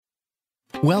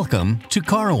Welcome to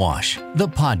Car Wash, the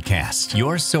podcast,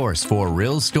 your source for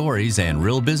real stories and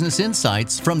real business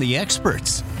insights from the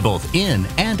experts, both in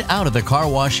and out of the car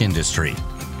wash industry.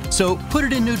 So put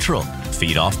it in neutral,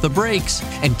 feet off the brakes,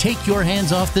 and take your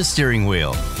hands off the steering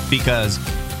wheel, because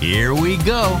here we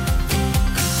go.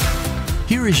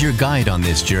 Here is your guide on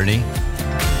this journey.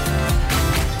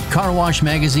 Car Wash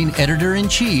Magazine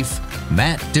Editor-in-Chief,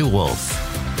 Matt DeWolf.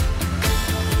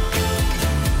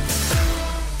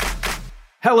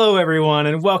 Hello, everyone,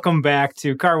 and welcome back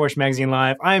to Car Wash Magazine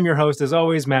Live. I am your host, as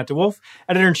always, Matt DeWolf,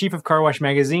 Editor-in-Chief of Car Wash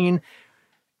Magazine.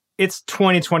 It's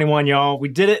 2021, y'all. We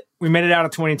did it. We made it out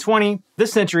of 2020.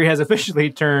 This century has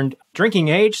officially turned drinking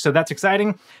age, so that's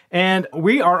exciting. And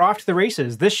we are off to the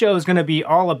races. This show is going to be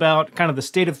all about kind of the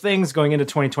state of things going into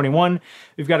 2021.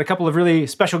 We've got a couple of really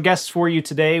special guests for you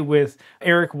today with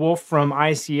Eric Wolf from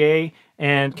ICA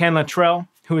and Ken Luttrell,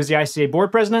 who is the ICA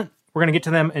board president. We're going to get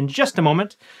to them in just a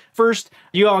moment. First,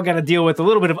 you all got to deal with a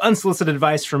little bit of unsolicited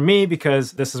advice from me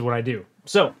because this is what I do.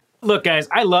 So, look, guys,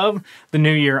 I love the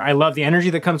new year. I love the energy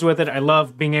that comes with it. I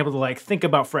love being able to think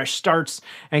about fresh starts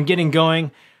and getting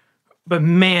going. But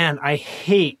man, I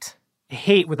hate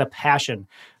with a passion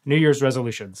New Year's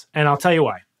resolutions. And I'll tell you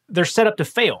why. They're set up to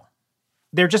fail.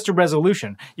 They're just a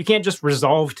resolution. You can't just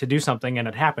resolve to do something and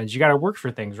it happens. You got to work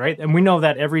for things, right? And we know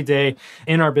that every day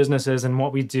in our businesses and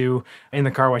what we do in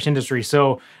the car wash industry.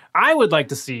 So I would like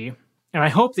to see, and I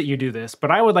hope that you do this,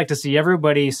 but I would like to see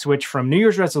everybody switch from New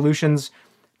Year's resolutions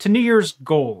to New Year's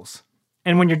goals.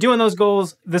 And when you're doing those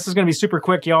goals, this is going to be super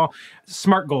quick, y'all.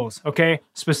 SMART goals, okay?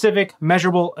 Specific,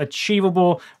 measurable,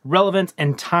 achievable, relevant,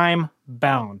 and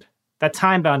time-bound. That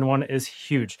time-bound one is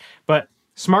huge. But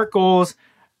SMART goals,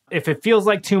 if it feels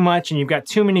like too much and you've got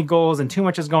too many goals and too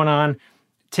much is going on,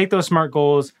 take those SMART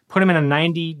goals, put them in a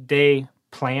 90-day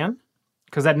plan,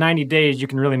 because that 90 days, you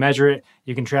can really measure it,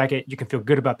 you can track it, you can feel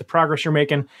good about the progress you're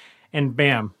making, and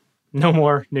bam, no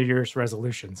more New Year's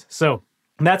resolutions. So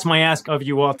that's my ask of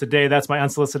you all today. That's my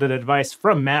unsolicited advice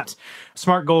from Matt.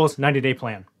 SMART goals, 90-day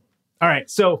plan. All right,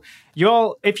 so you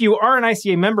all, if you are an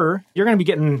ICA member, you're going to be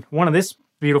getting one of this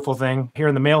beautiful thing here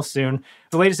in the mail soon.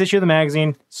 The latest issue of the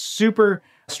magazine, super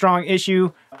strong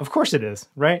issue. Of course it is,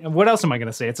 right? And what else am I going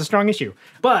to say? It's a strong issue.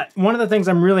 But one of the things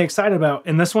I'm really excited about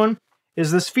in this one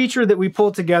is this feature that we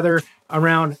pulled together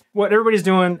around what everybody's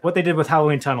doing, what they did with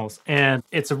Halloween tunnels. And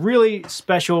it's a really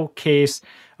special case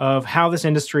of how this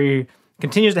industry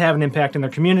continues to have an impact in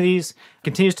their communities,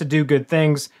 continues to do good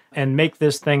things, and make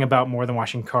this thing about more than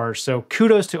washing cars. So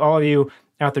kudos to all of you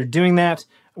out there doing that.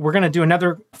 We're going to do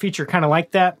another feature kind of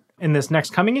like that in this next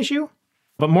coming issue,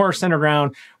 but more centered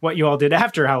around what you all did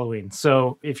after Halloween.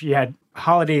 So if you had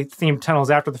holiday-themed tunnels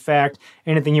after the fact,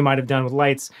 anything you might have done with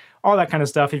lights, all that kind of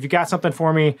stuff. If you got something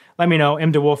for me, let me know,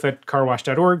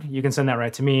 mdewolf@carwash.org. You can send that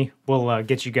right to me. We'll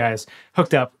get you guys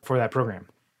hooked up for that program.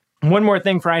 One more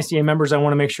thing for ICA members I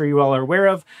want to make sure you all are aware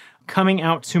of. Coming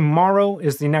out tomorrow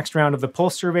is the next round of the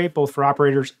Pulse survey, both for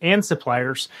operators and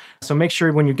suppliers. So make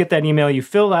sure when you get that email, you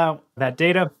fill out that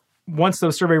data. Once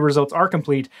those survey results are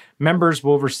complete, members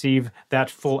will receive that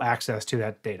full access to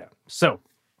that data. So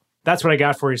that's what I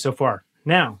got for you so far.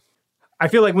 Now, I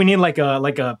feel like we need like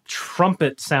a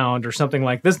trumpet sound or something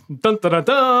like this. Dun, dun, dun,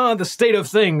 dun, the state of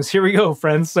things. Here we go,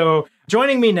 friends. So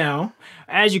joining me now,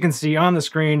 as you can see on the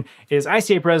screen, is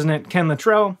ICA President Ken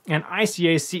Luttrell and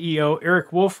ICA CEO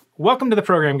Eric Wolf. Welcome to the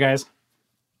program, guys.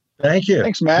 Thank you.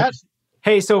 Thanks, Matt.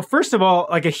 Hey, so first of all,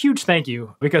 a huge thank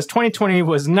you, because 2020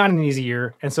 was not an easy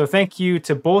year. And so thank you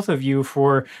to both of you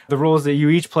for the roles that you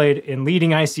each played in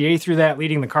leading ICA through that,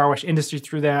 leading the car wash industry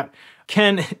through that.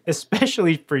 Ken,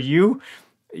 especially for you,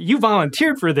 you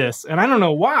volunteered for this, and I don't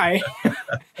know why,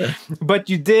 but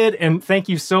you did. And thank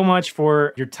you so much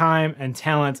for your time and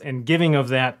talent and giving of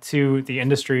that to the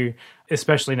industry,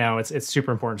 especially now. It's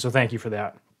super important. So thank you for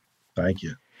that. Thank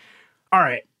you. All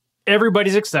right.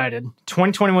 Everybody's excited.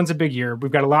 2021's a big year.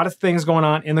 We've got a lot of things going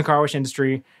on in the car wash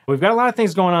industry. We've got a lot of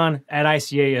things going on at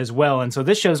ICA as well. And so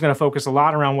this show is going to focus a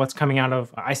lot around what's coming out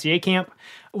of ICA camp.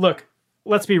 Look,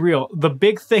 let's be real. The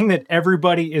big thing that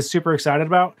everybody is super excited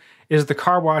about is the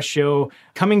car wash show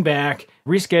coming back,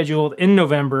 rescheduled in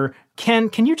November. Ken,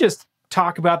 can you just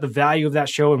talk about the value of that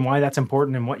show and why that's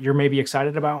important and what you're maybe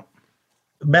excited about?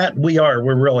 Matt,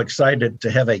 we're real excited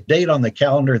to have a date on the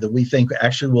calendar that we think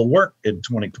actually will work in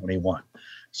 2021.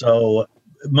 So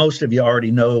most of you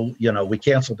already know, we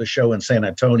canceled the show in San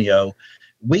Antonio.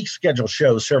 We schedule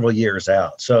shows several years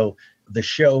out. So the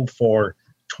show for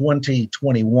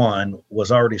 2021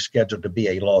 was already scheduled to be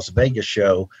a Las Vegas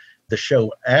show. The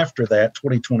show after that,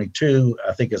 2022,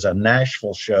 I think is a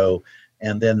Nashville show.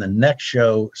 And then the next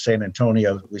show, San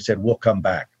Antonio, we said, we'll come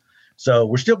back. So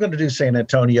we're still going to do San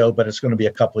Antonio, but it's going to be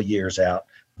a couple of years out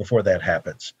before that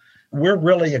happens. We're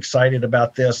really excited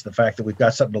about this, the fact that we've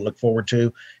got something to look forward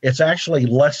to. It's actually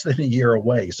less than a year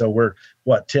away. So we're,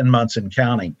 10 months and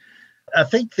counting. I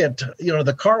think that,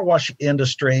 the car wash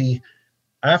industry,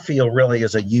 I feel really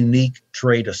is a unique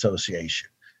trade association.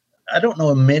 I don't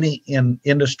know many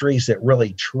industries that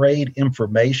really trade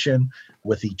information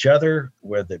with each other,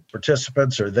 where the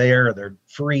participants are there. They're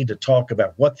free to talk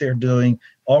about what they're doing,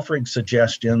 offering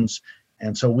suggestions.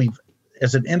 And so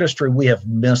as an industry, we have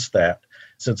missed that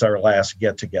since our last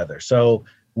get together. So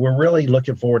we're really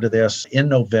looking forward to this in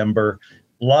November.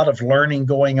 A lot of learning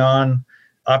going on,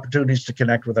 opportunities to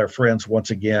connect with our friends once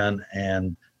again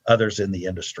and others in the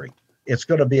industry. It's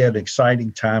going to be an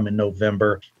exciting time in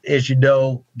November. As you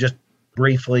know, just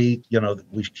briefly,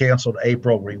 we canceled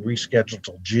April, we rescheduled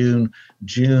till June.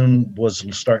 June was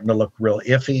starting to look real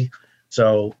iffy.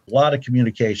 So a lot of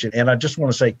communication. And I just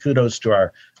want to say kudos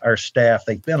to our staff.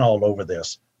 They've been all over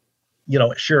this.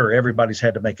 Sure, everybody's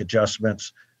had to make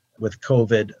adjustments with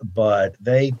COVID, but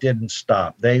they didn't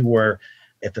stop. They were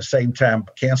at the same time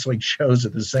canceling shows,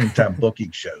 at the same time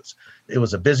booking shows. It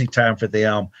was a busy time for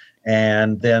them.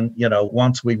 And then,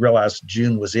 once we realized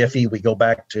June was iffy, we go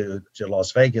back to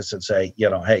Las Vegas and say,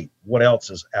 hey, what else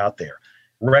is out there?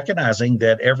 Recognizing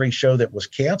that every show that was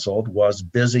canceled was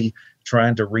busy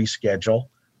trying to reschedule.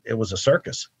 It was a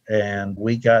circus. And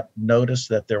we got notice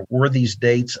that there were these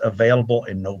dates available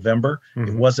in November. Mm-hmm.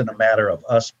 It wasn't a matter of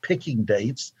us picking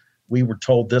dates. We were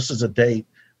told this is a date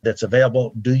that's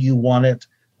available. Do you want it?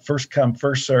 First come,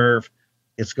 first serve.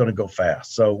 It's going to go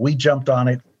fast. So we jumped on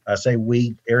it. I say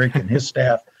we, Eric and his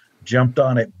staff jumped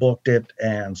on it, booked it.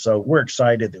 And so we're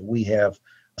excited that we have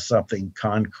something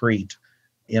concrete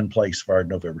in place for our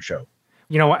November show.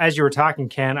 As you were talking,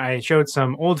 Ken, I showed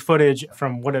some old footage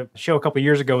from what a show a couple of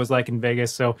years ago was like in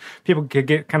Vegas, so people could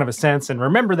get kind of a sense and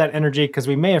remember that energy, because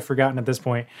we may have forgotten at this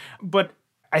point. But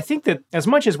I think that as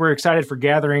much as we're excited for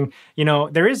Gathering,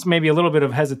 there is maybe a little bit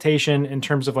of hesitation in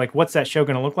terms of like, what's that show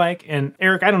going to look like? And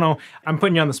Eric, I don't know, I'm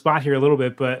putting you on the spot here a little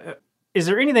bit, but is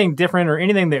there anything different or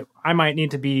anything that I might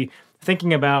need to be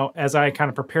thinking about as I kind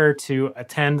of prepare to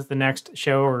attend the next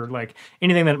show, or like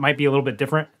anything that might be a little bit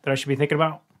different that I should be thinking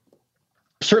about?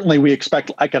 Certainly, we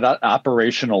expect, like at an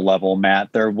operational level,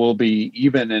 Matt, there will be,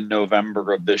 even in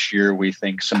November of this year, we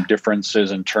think some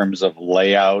differences in terms of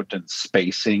layout and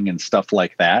spacing and stuff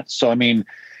like that. So,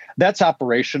 that's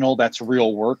operational. That's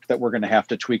real work that we're going to have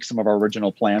to tweak some of our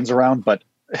original plans around. But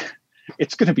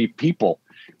it's going to be people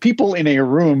in a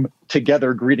room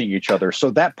together greeting each other. So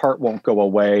that part won't go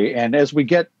away. And as we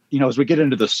get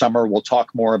into the summer, we'll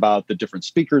talk more about the different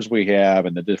speakers we have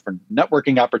and the different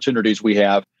networking opportunities we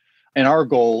have. And our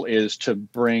goal is to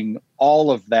bring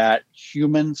all of that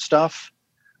human stuff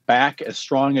back as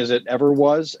strong as it ever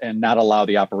was, and not allow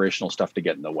the operational stuff to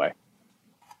get in the way.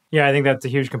 Yeah, I think that's a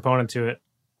huge component to it.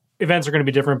 Events are going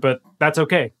to be different, but that's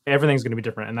okay. Everything's going to be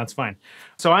different, and that's fine.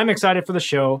 So I'm excited for the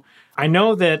show. I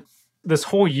know that this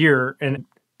whole year, and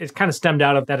it kind of stemmed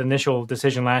out of that initial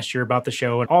decision last year about the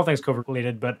show and all things COVID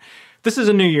related, but this is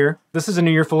a new year. This is a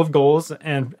new year full of goals,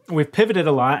 and we've pivoted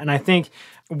a lot. And I think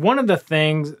one of the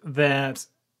things that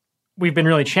we've been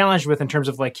really challenged with in terms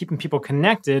of like keeping people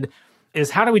connected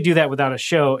is, how do we do that without a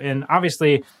show? And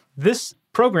obviously this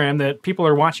program that people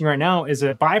are watching right now is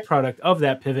a byproduct of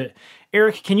that pivot.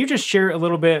 Eric, can you just share a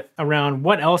little bit around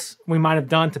what else we might have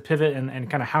done to pivot and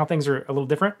kind of how things are a little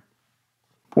different?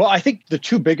 Well, I think the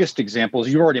two biggest examples,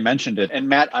 you already mentioned it. And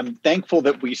Matt, I'm thankful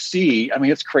that we see,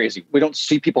 it's crazy. We don't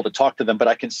see people to talk to them, but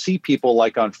I can see people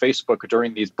like on Facebook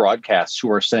during these broadcasts who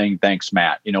are saying, thanks,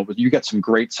 Matt. You got some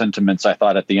great sentiments, I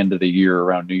thought, at the end of the year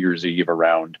around New Year's Eve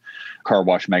around Car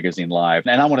Wash Magazine Live.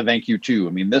 And I want to thank you too.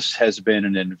 This has been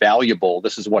an invaluable,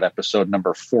 this is episode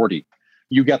number 40.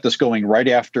 You got this going right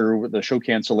after the show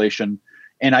cancellation.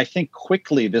 And I think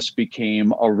quickly this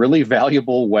became a really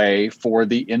valuable way for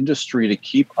the industry to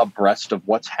keep abreast of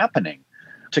what's happening,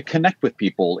 to connect with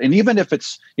people. And even if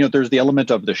it's, there's the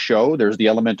element of the show, there's the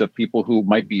element of people who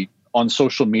might be on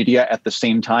social media at the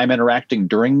same time interacting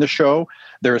during the show.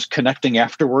 There's connecting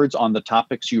afterwards on the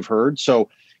topics you've heard. So,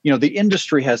 the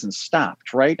industry hasn't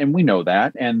stopped, right? And we know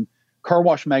that. And Car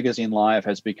Wash Magazine Live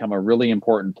has become a really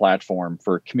important platform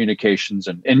for communications,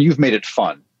 and you've made it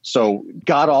fun. So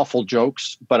god-awful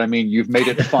jokes, but you've made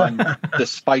it fun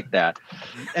despite that.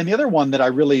 And the other one that I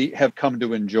really have come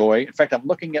to enjoy, in fact, I'm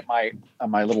looking at my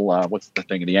little,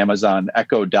 the Amazon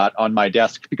Echo Dot on my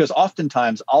desk, because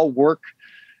oftentimes I'll work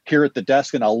here at the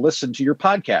desk and I'll listen to your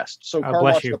podcast. So Car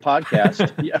Wash the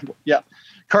podcast. Yeah.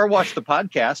 Car Wash the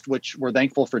podcast, which we're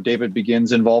thankful for David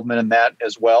Begin's involvement in that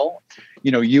as well.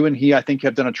 You and he, I think,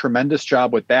 have done a tremendous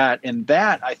job with that. And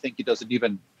that, I think he does an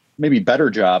even maybe better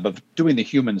job of doing the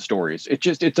human stories. It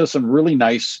does some really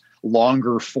nice,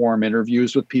 longer form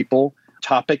interviews with people,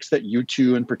 topics that you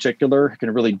two in particular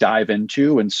can really dive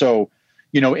into. And so,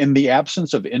 in the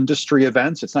absence of industry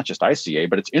events, it's not just ICA,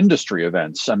 but it's industry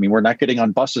events. I mean, we're not getting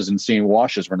on buses and seeing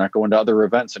washes. We're not going to other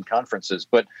events and conferences,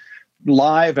 but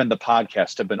live and the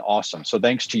podcast have been awesome. So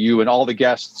thanks to you and all the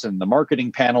guests, and the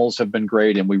marketing panels have been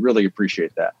great. And we really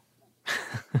appreciate that.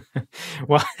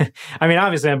 Well, I mean,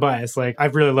 obviously I'm biased. Like,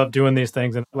 I've really loved doing these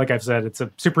things. And like I've said, it's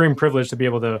a supreme privilege to be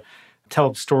able to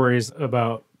tell stories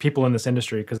about people in this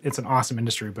industry, because it's an awesome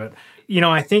industry. But,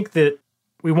 I think that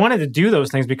we wanted to do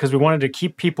those things because we wanted to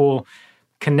keep people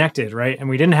connected, right? And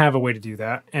we didn't have a way to do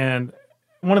that. And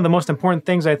one of the most important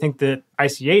things I think that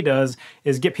ICA does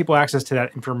is get people access to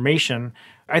that information.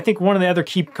 I think one of the other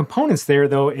key components there,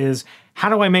 though, is how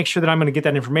do I make sure that I'm going to get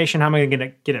that information? How am I going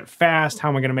to get it fast? How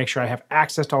am I going to make sure I have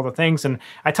access to all the things? And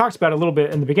I talked about it a little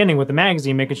bit in the beginning with the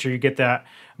magazine, making sure you get that.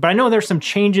 But I know there's some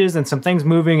changes and some things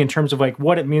moving in terms of like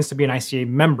what it means to be an ICA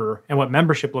member and what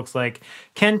membership looks like.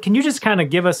 Ken, can you just kind of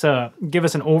give us an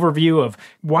overview of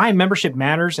why membership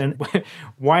matters and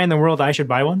why in the world I should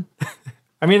buy one?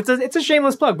 I mean, it's a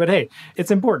shameless plug, but hey,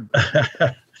 it's important.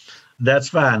 That's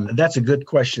fine. That's a good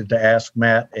question to ask,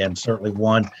 Matt, and certainly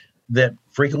one that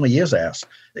frequently is asked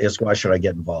is, why should I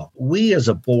get involved? We as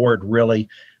a board really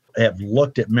have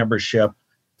looked at membership,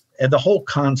 and the whole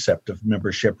concept of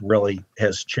membership really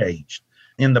has changed.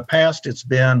 In the past, it's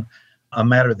been a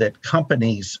matter that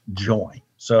companies join.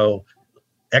 So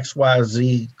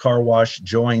XYZ Car Wash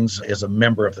joins as a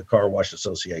member of the Car Wash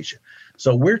Association.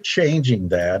 So we're changing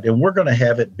that, and we're going to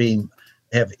have it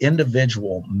have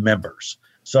individual members.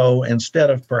 So instead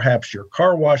of perhaps your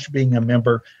car wash being a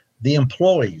member, the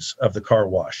employees of the car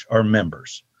wash are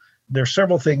members. There are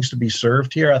several things to be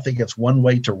served here. I think it's one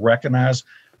way to recognize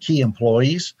key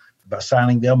employees by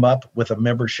signing them up with a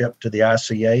membership to the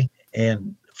ICA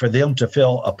and for them to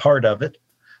feel a part of it.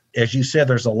 As you said,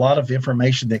 there's a lot of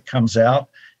information that comes out,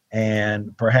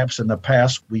 and perhaps in the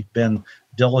past we've been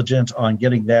diligent on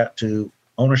getting that to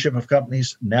ownership of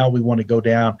companies. Now we want to go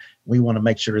down. We want to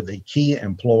make sure the key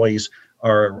employees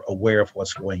are aware of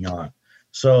what's going on.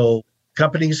 So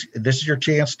companies, this is your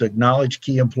chance to acknowledge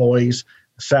key employees,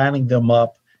 signing them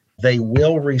up. They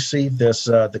will receive this,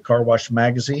 the Car Wash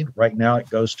magazine. Right now it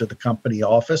goes to the company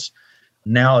office.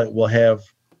 Now it will have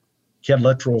Ken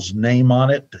Littrell's name on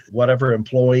it, whatever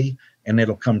employee, and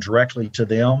it'll come directly to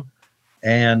them.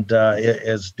 And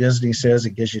as Disney says,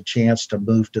 it gives you a chance to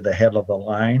move to the head of the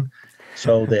line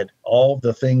so that all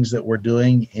the things that we're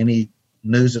doing, any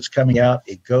news that's coming out,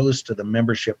 it goes to the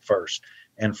membership first.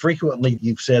 And frequently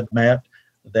you've said, Matt,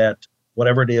 that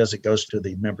whatever it is, it goes to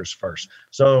the members first.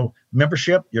 So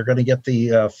membership, you're going to get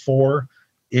the 4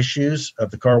 issues of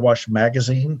the Car Wash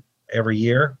magazine every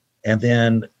year. And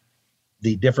then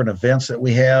the different events that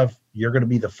we have, you're going to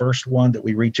be the first one that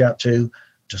we reach out to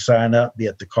sign up, be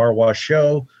it the Car Wash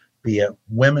Show, be it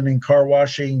Women in Car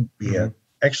Washing, be it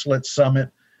Excellence Summit,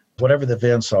 whatever the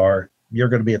events are, you're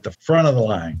going to be at the front of the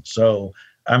line. So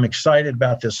I'm excited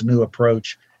about this new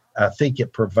approach. I think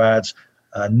it provides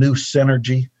a new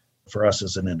synergy for us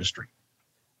as an industry.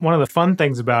 One of the fun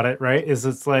things about it, right, is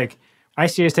it's like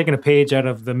ICA is taking a page out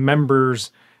of the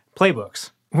members'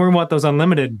 playbooks. We want those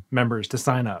unlimited members to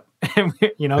sign up.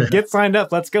 Get signed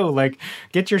up. Let's go. Like,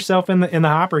 get yourself in the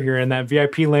hopper here in that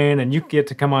VIP lane, and you get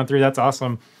to come on through. That's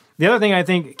awesome. The other thing I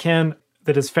think, Ken,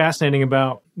 that is fascinating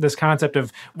about this concept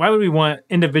of why would we want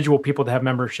individual people to have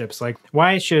memberships? Like,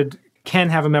 why should Ken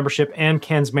have a membership and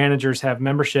Ken's managers have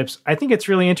memberships? I think it's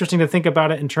really interesting to think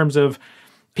about it in terms of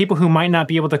people who might not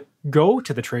be able to go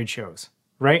to the trade shows,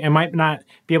 right? And might not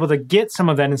be able to get some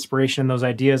of that inspiration, those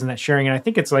ideas, and that sharing. And I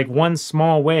think it's like one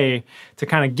small way to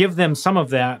kind of give them some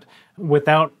of that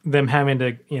without them having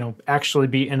to, actually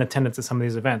be in attendance at some of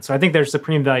these events. So I think there's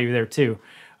supreme value there too.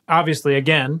 Obviously,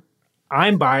 again,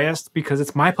 I'm biased because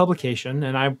it's my publication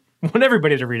and I want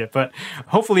everybody to read it, but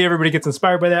hopefully everybody gets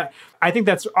inspired by that. I think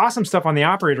that's awesome stuff on the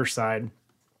operator side.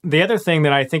 The other thing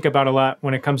that I think about a lot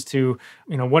when it comes to,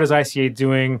 what is ICA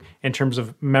doing in terms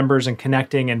of members and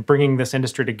connecting and bringing this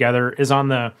industry together is on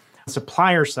the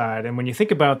supplier side. And when you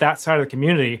think about that side of the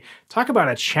community, talk about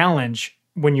a challenge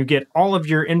when you get all of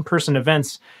your in-person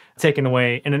events taken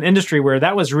away in an industry where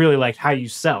that was really like how you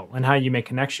sell and how you make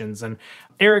connections. And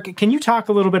Eric, can you talk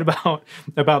a little bit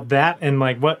about that and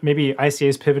like what maybe ICA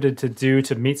has pivoted to do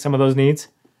to meet some of those needs?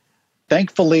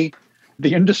 Thankfully,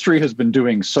 The industry has been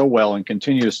doing so well and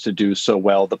continues to do so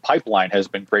well. The pipeline has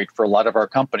been great for a lot of our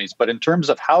companies. But in terms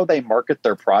of how they market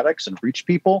their products and reach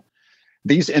people,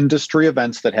 these industry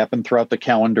events that happen throughout the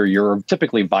calendar year are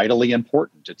typically vitally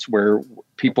important. It's where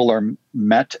people are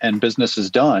met and business is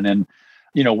done. And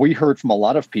we heard from a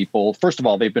lot of people. First of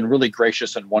all, they've been really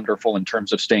gracious and wonderful in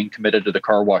terms of staying committed to the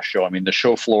car wash show. I mean, the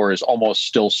show floor is almost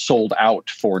still sold out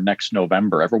for next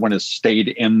November. Everyone has stayed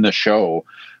in the show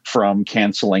from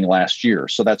canceling last year.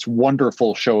 So that's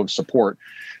wonderful show of support.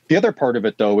 The other part of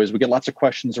it, though, is we get lots of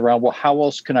questions around, well, how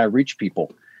else can I reach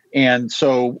people? And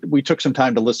so we took some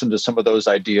time to listen to some of those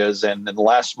ideas. And in the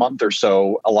last month or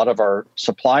so, a lot of our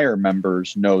supplier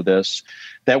members know this,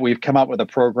 that we've come out with a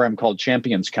program called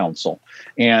Champions Council.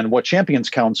 And what Champions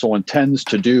Council intends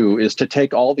to do is to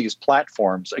take all these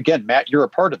platforms. Again, Matt, you're a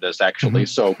part of this, actually.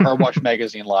 So Car Wash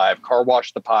Magazine Live, Car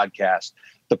Wash the podcast,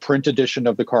 the print edition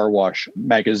of the Car Wash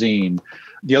magazine,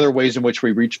 the other ways in which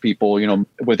we reach people,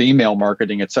 with email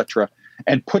marketing, et cetera,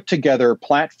 and put together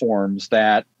platforms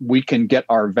that we can get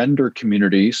our vendor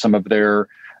community, some of their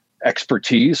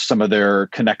expertise, some of their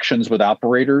connections with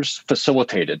operators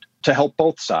facilitated to help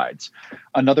both sides.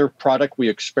 Another product we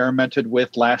experimented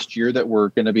with last year that we're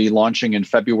going to be launching in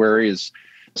February is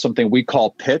something we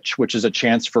call Pitch, which is a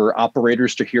chance for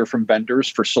operators to hear from vendors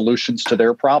for solutions to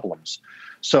their problems.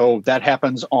 So that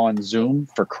happens on Zoom,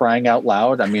 for crying out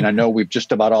loud. I mean, I know we've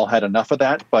just about all had enough of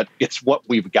that, but it's what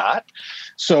we've got.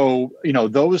 So,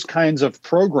 those kinds of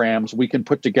programs we can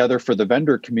put together for the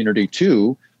vendor community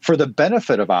too, for the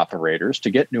benefit of operators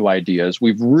to get new ideas.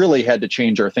 We've really had to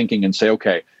change our thinking and say,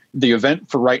 okay, the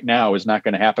event for right now is not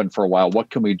going to happen for a while.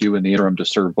 What can we do in the interim to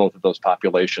serve both of those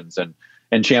populations?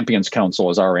 And Champions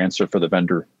Council is our answer for the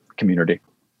vendor community.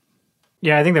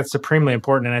 Yeah, I think that's supremely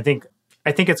important. And I think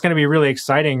it's going to be really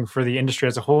exciting for the industry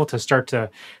as a whole to start to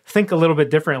think a little bit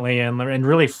differently and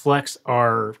really flex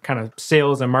our kind of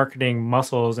sales and marketing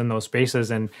muscles in those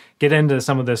spaces and get into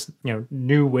some of this,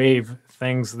 new wave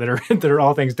things that are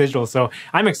all things digital. So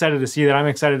I'm excited to see that. I'm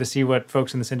excited to see what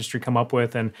folks in this industry come up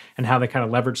with and how they kind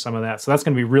of leverage some of that. So that's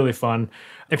going to be really fun.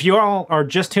 If you all are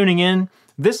just tuning in,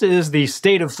 this is the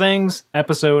State of Things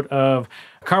episode of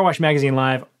Car Wash Magazine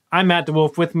Live. I'm Matt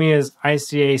DeWolf. With me is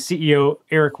ICA CEO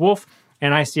Eric Wolf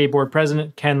and ICA Board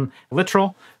President Ken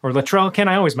Littrell, or Littrell. Ken,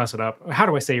 I always mess it up. How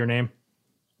do I say your name?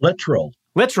 Littrell.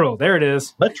 Littrell, there it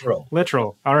is.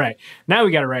 Littrell. All right, now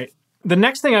we got it right. The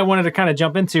next thing I wanted to kind of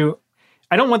jump into,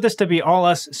 I don't want this to be all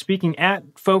us speaking at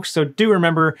folks, so do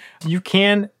remember you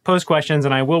can pose questions,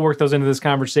 and I will work those into this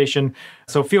conversation.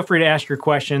 So feel free to ask your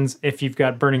questions if you've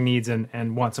got burning needs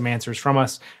and want some answers from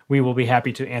us. We will be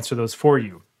happy to answer those for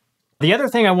you. The other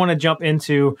thing I want to jump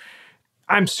into,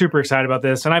 I'm super excited about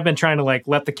this, and I've been trying to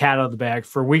let the cat out of the bag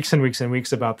for weeks and weeks and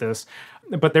weeks about this.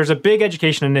 But there's a big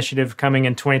education initiative coming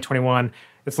in 2021.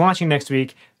 It's launching next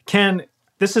week. Ken,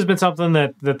 this has been something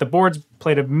that the board's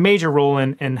played a major role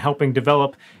in helping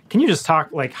develop. Can you just talk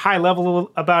high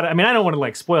level about it? I mean, I don't want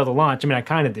to spoil the launch. I mean, I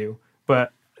kind of do,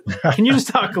 but can you just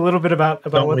talk a little bit about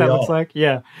what that looks like?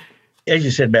 Yeah. As you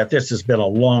said, Matt, this has been a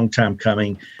long time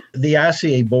coming. The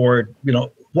ICA board,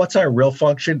 what's our real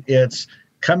function? It's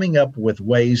coming up with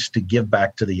ways to give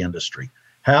back to the industry.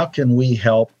 How can we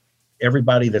help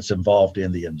everybody that's involved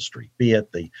in the industry, be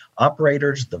it the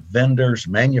operators, the vendors,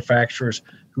 manufacturers,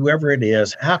 whoever it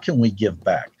is, how can we give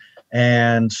back?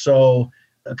 And so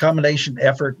a combination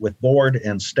effort with board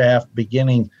and staff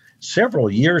beginning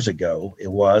several years ago,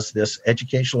 it was this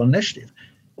educational initiative.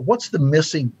 What's the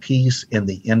missing piece in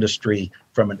the industry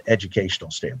from an educational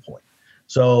standpoint?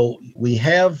 So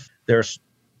there's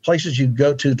places you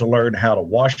go to learn how to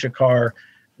wash a car,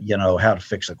 how to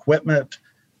fix equipment,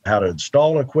 how to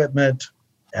install equipment,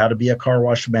 how to be a car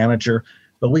wash manager.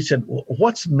 But we said,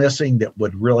 what's missing that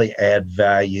would really add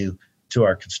value to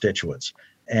our constituents?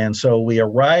 And so we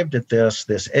arrived at this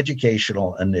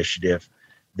educational initiative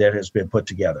that has been put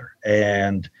together.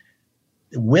 And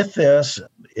with this,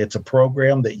 it's a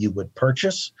program that you would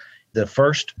purchase. The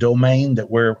first domain that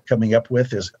we're coming up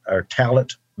with is our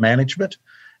talent management.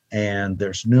 And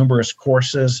there's numerous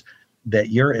courses that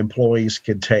your employees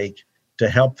can take to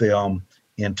help them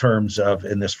in terms of,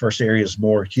 in this first area is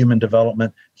more human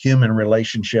development, human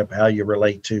relationship, how you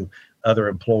relate to other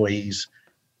employees.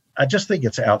 I just think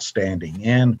it's outstanding.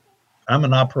 And I'm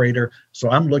an operator, so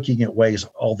I'm looking at ways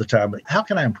all the time. How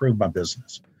can I improve my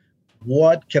business?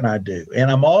 What can I do?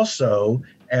 And I'm also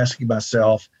asking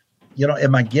myself,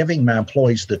 am I giving my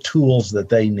employees the tools that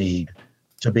they need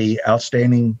to be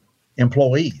outstanding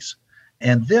employees?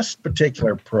 And this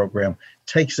particular program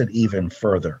takes it even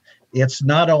further. It's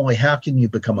not only how can you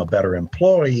become a better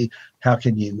employee, how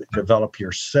can you develop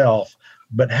yourself,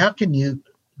 but how can you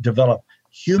develop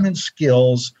human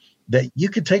skills that you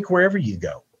can take wherever you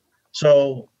go.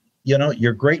 So,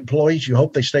 you're great employees. You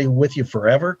hope they stay with you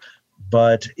forever.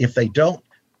 But if they don't,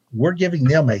 we're giving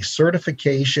them a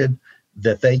certification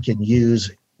that they can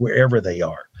use wherever they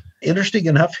are. Interesting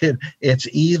enough, it's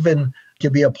even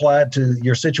can be applied to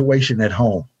your situation at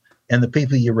home and the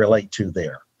people you relate to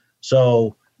there.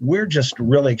 So we're just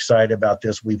really excited about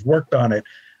this. We've worked on it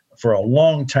for a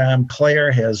long time.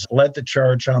 Claire has led the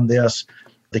charge on this.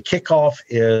 The kickoff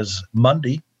is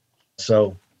Monday,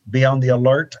 so be on the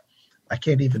alert. I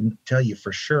can't even tell you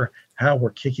for sure how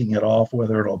we're kicking it off,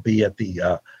 whether it'll be at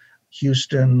the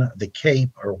Houston, the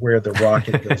Cape, or where the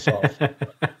rocket goes off.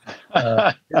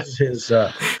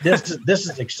 This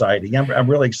is exciting. I'm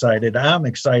really excited. I'm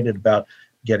excited about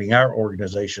getting our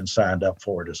organization signed up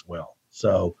for it as well.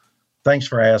 So thanks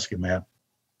for asking, Matt.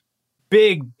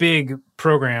 Big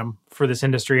program for this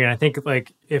industry. And I think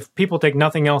if people take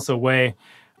nothing else away,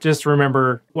 just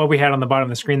remember what we had on the bottom of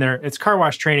the screen there. It's car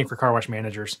wash training for car wash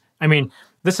managers. I mean,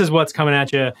 this is what's coming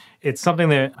at you. It's something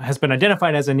that has been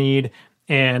identified as a need.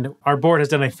 And our board has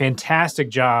done a fantastic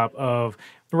job of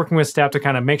working with staff to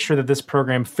kind of make sure that this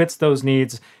program fits those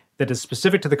needs, that is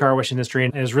specific to the car wash industry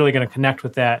and is really going to connect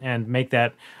with that and make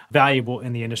that valuable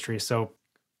in the industry. So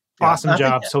awesome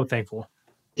job. So thankful.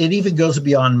 It even goes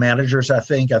beyond managers, I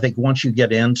think. I think once you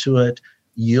get into it,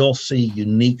 you'll see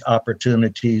unique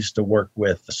opportunities to work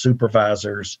with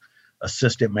supervisors,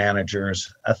 assistant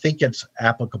managers. I think it's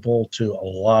applicable to a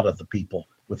lot of the people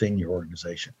within your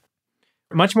organization.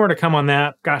 Much more to come on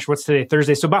that. Gosh, what's today?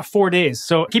 Thursday. So about 4 days.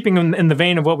 So keeping in the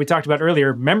vein of what we talked about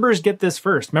earlier, members get this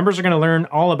first. Members are going to learn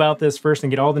all about this first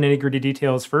and get all the nitty-gritty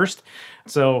details first.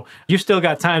 So you've still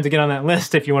got time to get on that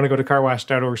list if you want to go to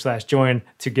carwash.org/join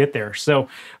to get there. So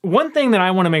one thing that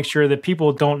I want to make sure that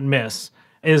people don't miss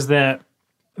is that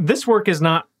this work is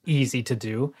not easy to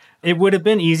do. It would have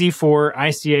been easy for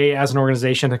ICA as an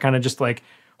organization to kind of just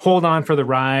hold on for the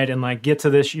ride and get to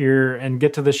this year and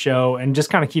get to the show and just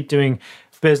kind of keep doing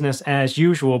business as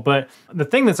usual. But the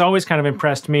thing that's always kind of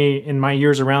impressed me in my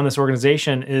years around this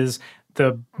organization is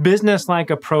the business-like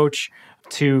approach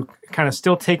to kind of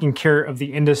still taking care of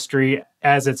the industry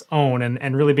as its own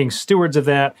and really being stewards of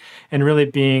that and really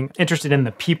being interested in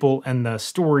the people and the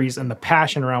stories and the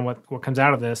passion around what comes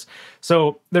out of this.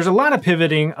 So there's a lot of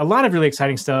pivoting, a lot of really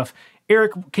exciting stuff.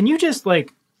 Eric, can you just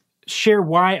share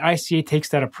why ICA takes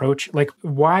that approach?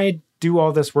 Why do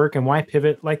all this work and why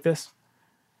pivot like this?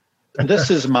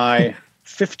 This is my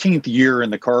 15th year in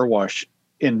the car wash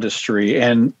industry.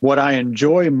 And what I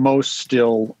enjoy most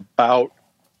still about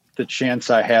the chance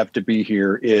I have to be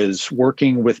here is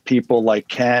working with people like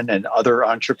Ken and other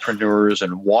entrepreneurs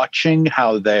and watching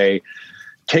how they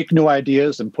take new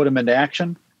ideas and put them into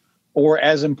action, or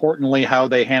as importantly, how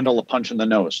they handle a punch in the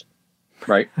nose,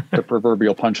 right? The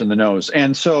proverbial punch in the nose.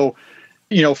 And so,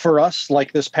 for us,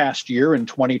 this past year in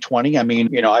 2020,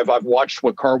 I've watched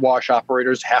what car wash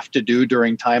operators have to do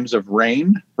during times of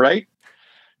rain, right?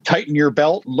 Tighten your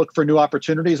belt and look for new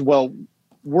opportunities. Well,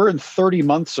 we're in 30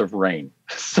 months of rain.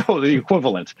 So the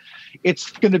equivalent,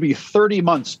 it's going to be 30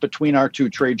 months between our two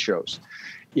trade shows.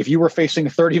 If you were facing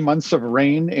 30 months of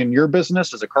rain in your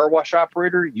business as a car wash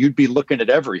operator, you'd be looking at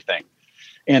everything.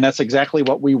 And that's exactly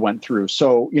what we went through.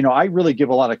 So, I really give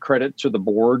a lot of credit to the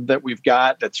board that we've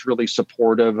got that's really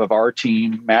supportive of our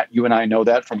team. Matt, you and I know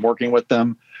that from working with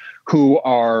them, who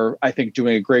are, I think,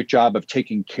 doing a great job of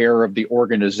taking care of the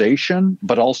organization,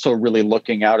 but also really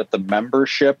looking out at the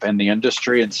membership and the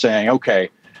industry and saying, okay,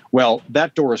 well,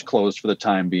 that door is closed for the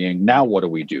time being. Now what do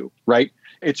we do, right?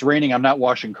 It's raining. I'm not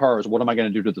washing cars. What am I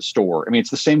going to do to the store? It's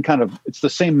the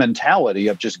same mentality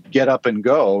of just get up and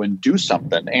go and do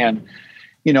something. And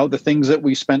the things that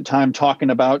we spent time talking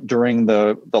about during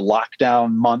the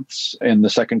lockdown months in the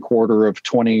second quarter of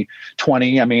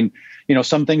 2020.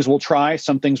 Some things we'll try,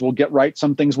 some things we'll get right,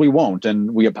 some things we won't.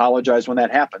 And we apologize when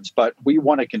that happens. But we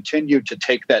want to continue to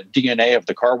take that DNA of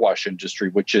the car wash industry,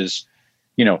 which is,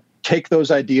 take those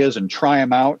ideas and try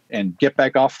them out and get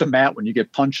back off the mat when you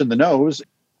get punched in the nose.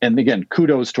 And again,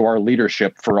 kudos to our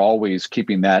leadership for always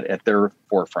keeping that at their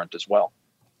forefront as well.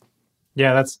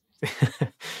 Yeah, that's...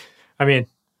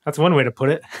 that's one way to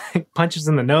put it. Punches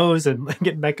in the nose and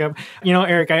getting back up.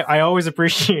 Eric, I always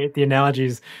appreciate the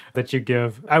analogies that you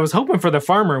give. I was hoping for the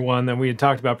farmer one that we had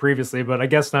talked about previously, but I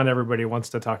guess not everybody wants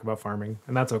to talk about farming,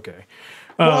 and that's okay.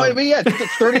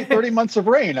 It's 30 months of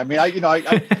rain.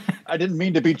 I didn't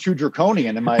mean to be too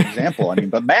draconian in my example.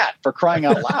 But Matt, for crying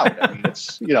out loud,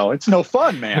 it's no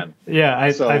fun, man.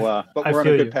 Yeah. But we're on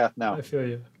a good path now. I feel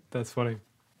you. That's funny.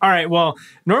 All right. Well,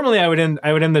 normally I would end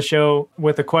the show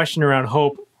with a question around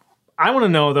hope. I want to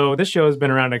know, though, this show has been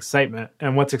around excitement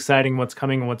and what's exciting, what's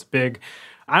coming, and what's big.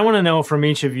 I want to know from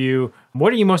each of you,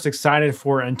 what are you most excited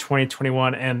for in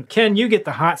 2021? And Ken, you get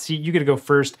the hot seat. You get to go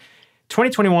first.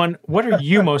 2021, what are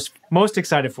you most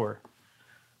excited for?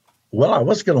 Well, I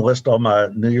was going to list all my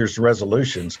New Year's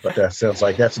resolutions, but that sounds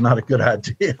like that's not a good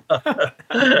idea.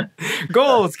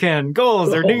 Goals, Ken.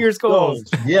 Goals. They're New Year's goals.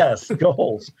 Yes,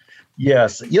 goals.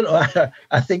 Yes.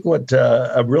 I think what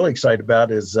I'm really excited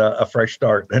about is a fresh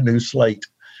start, a new slate.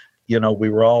 We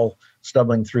were all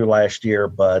stumbling through last year,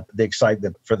 but the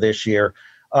excitement for this year,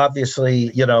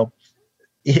 obviously,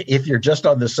 if you're just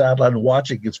on the sideline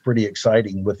watching, it's pretty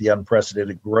exciting with the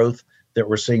unprecedented growth that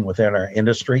we're seeing within our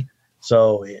industry.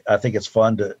 So I think it's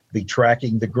fun to be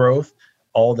tracking the growth,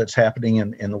 all that's happening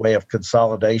in the way of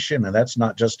consolidation. And that's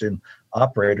not just in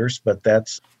operators, but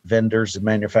that's vendors and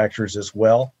manufacturers as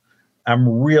well. I'm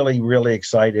really, really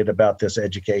excited about this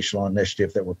educational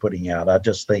initiative that we're putting out. I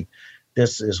just think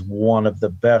this is one of the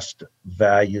best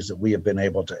values that we have been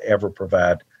able to ever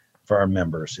provide for our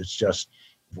members. It's just,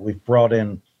 we've brought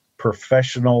in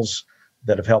professionals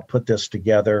that have helped put this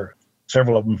together,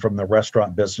 several of them from the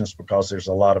restaurant business, because there's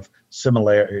a lot of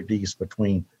similarities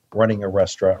between running a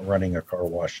restaurant and running a car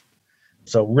wash.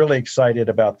 So really excited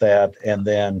about that. And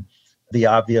then the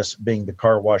obvious being the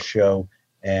car wash show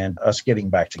and us getting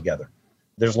back together.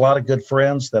 There's a lot of good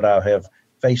friends that I have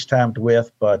FaceTimed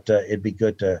with, but it'd be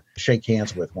good to shake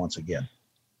hands with once again.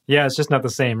 Yeah, it's just not the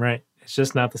same, right? It's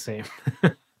just not the same.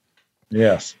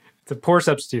 Yes. It's a poor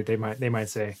substitute, they might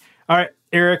say. All right,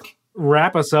 Eric,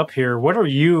 wrap us up here. What are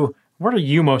you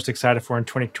most excited for in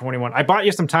 2021? I bought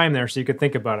you some time there so you could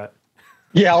think about it.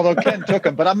 Yeah, although Ken took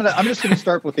them, but I'm just gonna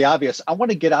start with the obvious. I want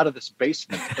to get out of this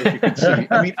basement, as you can see.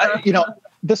 I mean,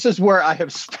 this is where I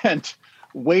have spent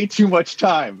way too much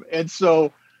time, and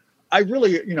so I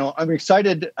really, I'm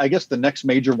excited. I guess the next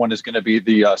major one is going to be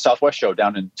the Southwest Show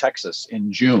down in Texas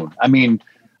in June. I mean,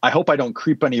 I hope I don't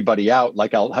creep anybody out.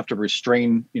 Like I'll have to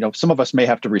restrain, some of us may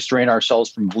have to restrain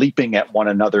ourselves from leaping at one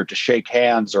another to shake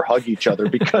hands or hug each other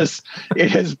because it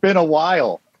has been a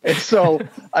while. And so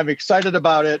I'm excited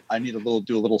about it. I need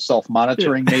do a little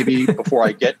self-monitoring maybe before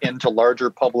I get into larger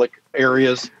public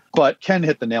areas. But Ken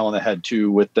hit the nail on the head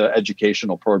too with the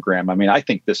educational program. I mean, I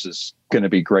think this is going to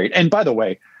be great. And by the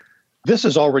way, this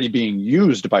is already being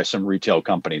used by some retail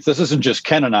companies. This isn't just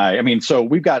Ken and I. I mean, so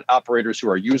we've got operators who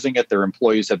are using it. Their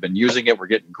employees have been using it. We're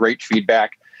getting great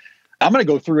feedback. I'm going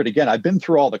to go through it again. I've been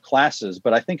through all the classes,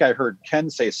 but I think I heard Ken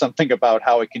say something about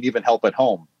how it can even help at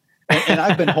home. And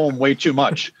I've been home way too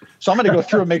much. So I'm going to go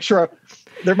through and make sure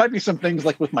there might be some things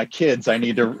like with my kids, I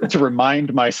need to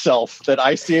remind myself that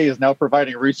ICA is now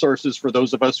providing resources for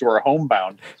those of us who are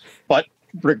homebound. But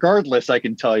regardless, I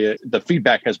can tell you the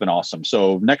feedback has been awesome.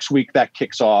 So next week that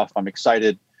kicks off. I'm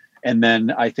excited. And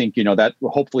then I think, that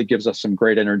hopefully gives us some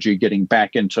great energy getting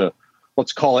back into,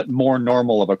 let's call it more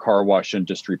normal of a car wash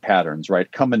industry patterns,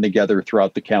 right? Coming together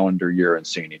throughout the calendar year and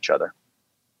seeing each other.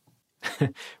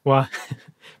 Well,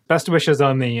 best wishes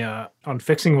on on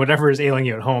fixing whatever is ailing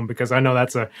you at home, because I know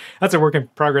that's a work in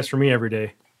progress for me every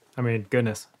day. I mean,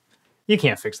 goodness, you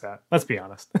can't fix that. Let's be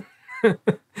honest.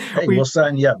 Hey, we'll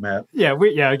sign you up, Matt. Yeah,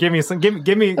 give me something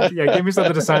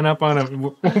to sign up on, and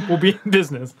we'll be in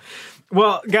business.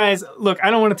 Well, guys, look, I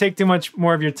don't want to take too much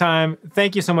more of your time.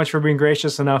 Thank you so much for being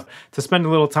gracious enough to spend a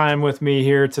little time with me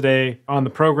here today on the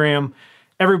program.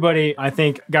 Everybody, I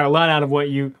think, got a lot out of what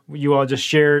you all just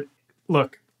shared.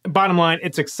 Look, bottom line,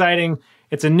 it's exciting.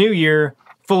 It's a new year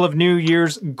full of New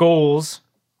Year's goals,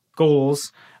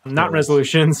 not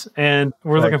resolutions, and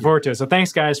we're looking forward to it. So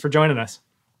thanks, guys, for joining us.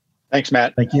 Thanks,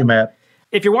 Matt. Thank you, Matt.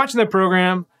 If you're watching the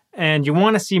program and you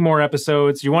want to see more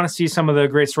episodes, you want to see some of the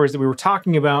great stories that we were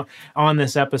talking about on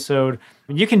this episode,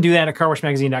 you can do that at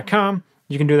carwashmagazine.com.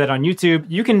 You can do that on YouTube.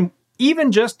 You can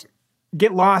even just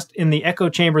get lost in the echo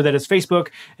chamber that is Facebook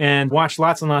and watch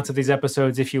lots and lots of these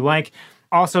episodes if you like.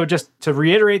 Also, just to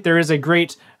reiterate, there is a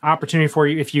great opportunity for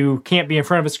you if you can't be in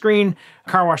front of a screen.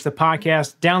 Car Wash the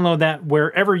Podcast. Download that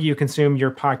wherever you consume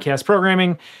your podcast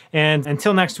programming. And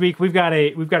until next week, we've got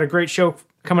a great show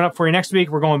coming up for you next week.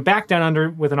 We're going back down under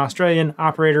with an Australian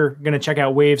operator. Going to check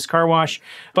out Waves Car Wash.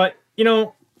 But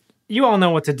you all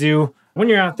know what to do when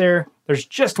you're out there. There's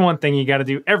just one thing you got to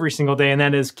do every single day, and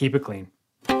that is keep it clean.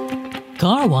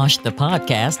 Car Wash the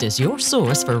Podcast is your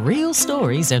source for real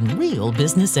stories and real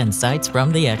business insights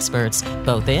from the experts,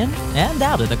 both in and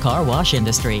out of the car wash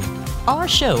industry. Our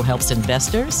show helps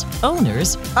investors,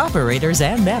 owners, operators,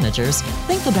 and managers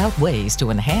think about ways to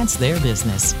enhance their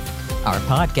business. Our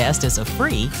podcast is a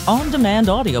free, on-demand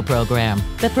audio program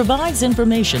that provides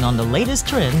information on the latest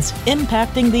trends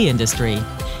impacting the industry,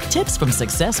 tips from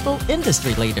successful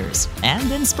industry leaders,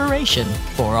 and inspiration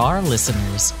for our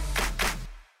listeners.